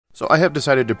So I have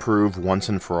decided to prove once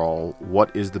and for all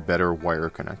what is the better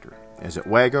wire connector. Is it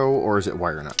Wego or is it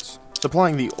wire nuts?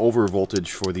 Supplying the over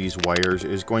voltage for these wires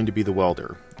is going to be the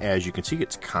welder. As you can see,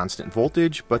 it's constant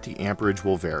voltage, but the amperage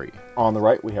will vary. On the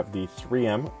right, we have the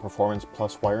 3M Performance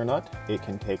Plus wire nut. It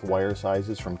can take wire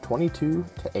sizes from 22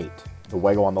 to 8. The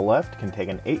Wego on the left can take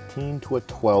an 18 to a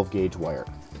 12 gauge wire.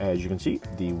 As you can see,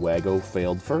 the Wego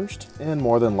failed first, and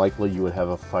more than likely you would have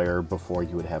a fire before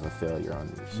you would have a failure on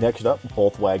these. Next up,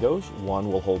 both Wegos.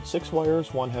 One will hold 6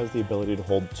 wires, one has the ability to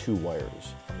hold 2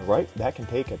 wires. On the right, that can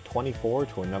take a 24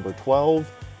 to a number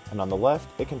 12, and on the left,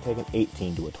 it can take an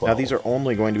 18 to a 12. Now these are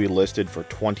only going to be listed for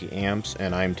 20 amps,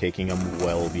 and I'm taking them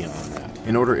well beyond that.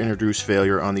 In order to introduce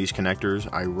failure on these connectors,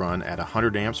 I run at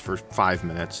 100 amps for 5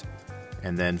 minutes,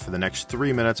 and then for the next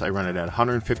 3 minutes I run it at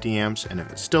 150 amps, and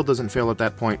if it still doesn't fail at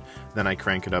that point, then I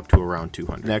crank it up to around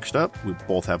 200. Next up, we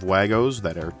both have Wegos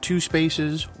that are 2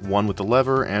 spaces, one with the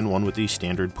lever and one with the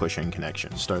standard push-in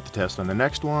connection. Start the test on the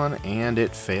next one, and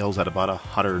it fails at about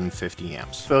 150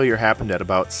 amps. Failure happened at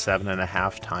about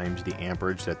 7.5 times the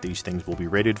amperage that these things will be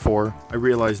rated for. I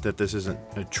realize that this isn't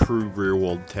a true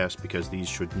real-world test because these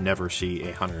should never see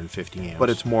 150 amps, but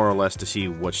it's more or less to see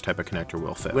which type of connector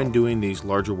will fail. When doing these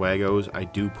larger Wegos, I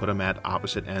do put them at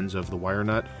opposite ends of the wire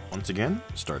nut. Once again,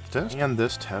 start the test. And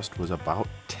this test was about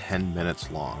 10 minutes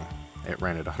long. It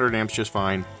ran at 100 amps just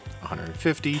fine,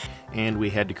 150, and we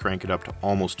had to crank it up to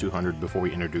almost 200 before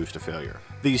we introduced a failure.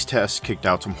 These tests kicked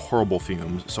out some horrible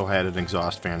fumes, so I had an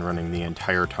exhaust fan running the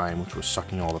entire time, which was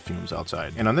sucking all the fumes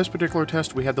outside. And on this particular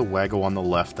test, we had the Wego on the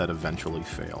left that eventually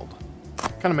failed.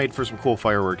 Kind of made for some cool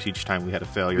fireworks each time we had a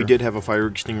failure. We did have a fire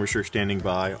extinguisher standing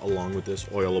by, along with this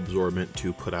oil absorbent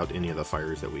to put out any of the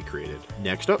fires that we created.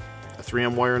 Next up, a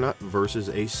 3M wire nut versus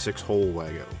a 6-hole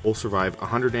Wego. Both survived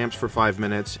 100 amps for 5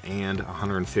 minutes and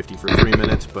 150 for 3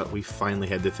 minutes, but we finally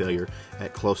had the failure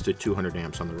at close to 200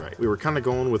 amps on the right. We were kind of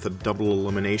going with a double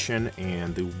elimination,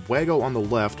 and the Wego on the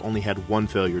left only had 1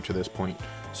 failure to this point,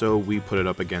 so we put it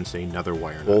up against another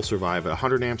wire nut. Both survived at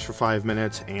 100 amps for 5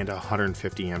 minutes and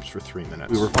 150 amps for 3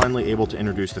 minutes. We were finally able to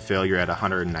introduce the failure at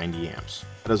 190 amps.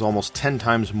 That is almost 10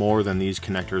 times more than these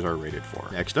connectors are rated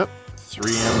for. Next up,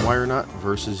 3M wire nut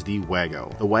versus the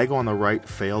Wego. The Wego on the right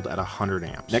failed at 100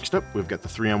 amps. Next up, we've got the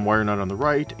 3M wire nut on the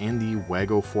right and the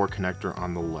Wego 4 connector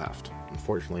on the left.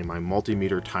 Unfortunately, my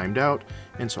multimeter timed out,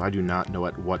 and so I do not know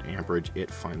at what amperage it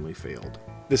finally failed.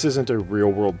 This isn't a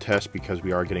real-world test because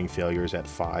we are getting failures at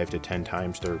 5 to 10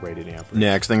 times their rated amperage.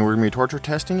 Next thing we're going to be torture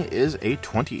testing is a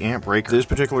 20 amp breaker. This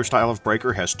particular style of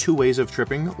breaker has 2 ways of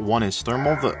tripping. One is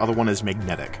thermal, the other one is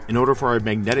magnetic. In order for a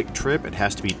magnetic trip, it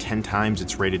has to be 10 times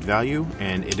its rated value,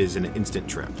 and it is an instant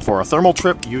trip. For a thermal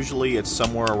trip, usually it's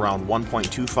somewhere around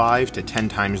 1.25 to 10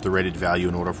 times the rated value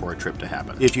in order for a trip to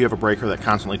happen. If you have a breaker that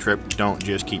constantly trips, don't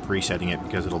just keep resetting it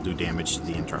because it'll do damage to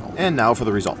the internal. And now for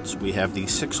the results. We have the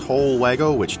 6-hole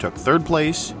Wego, which took 3rd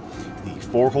place, the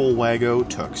 4-hole Wego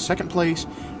took 2nd place,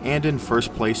 and in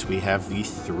 1st place we have the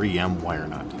 3M wire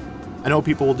nut. I know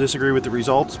people will disagree with the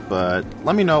results, but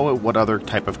let me know what other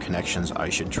type of connections I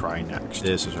should try next.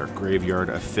 This is our graveyard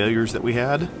of failures that we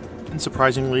had, and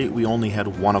surprisingly we only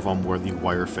had one of them where the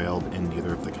wire failed and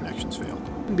neither of the connections failed.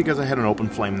 And because I had an open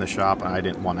flame in the shop and I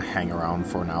didn't want to hang around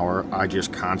for an hour, I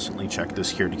just constantly checked the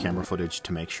security camera footage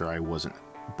to make sure I wasn't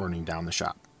burning down the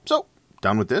shop. So,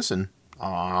 done with this, and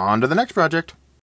on to the next project.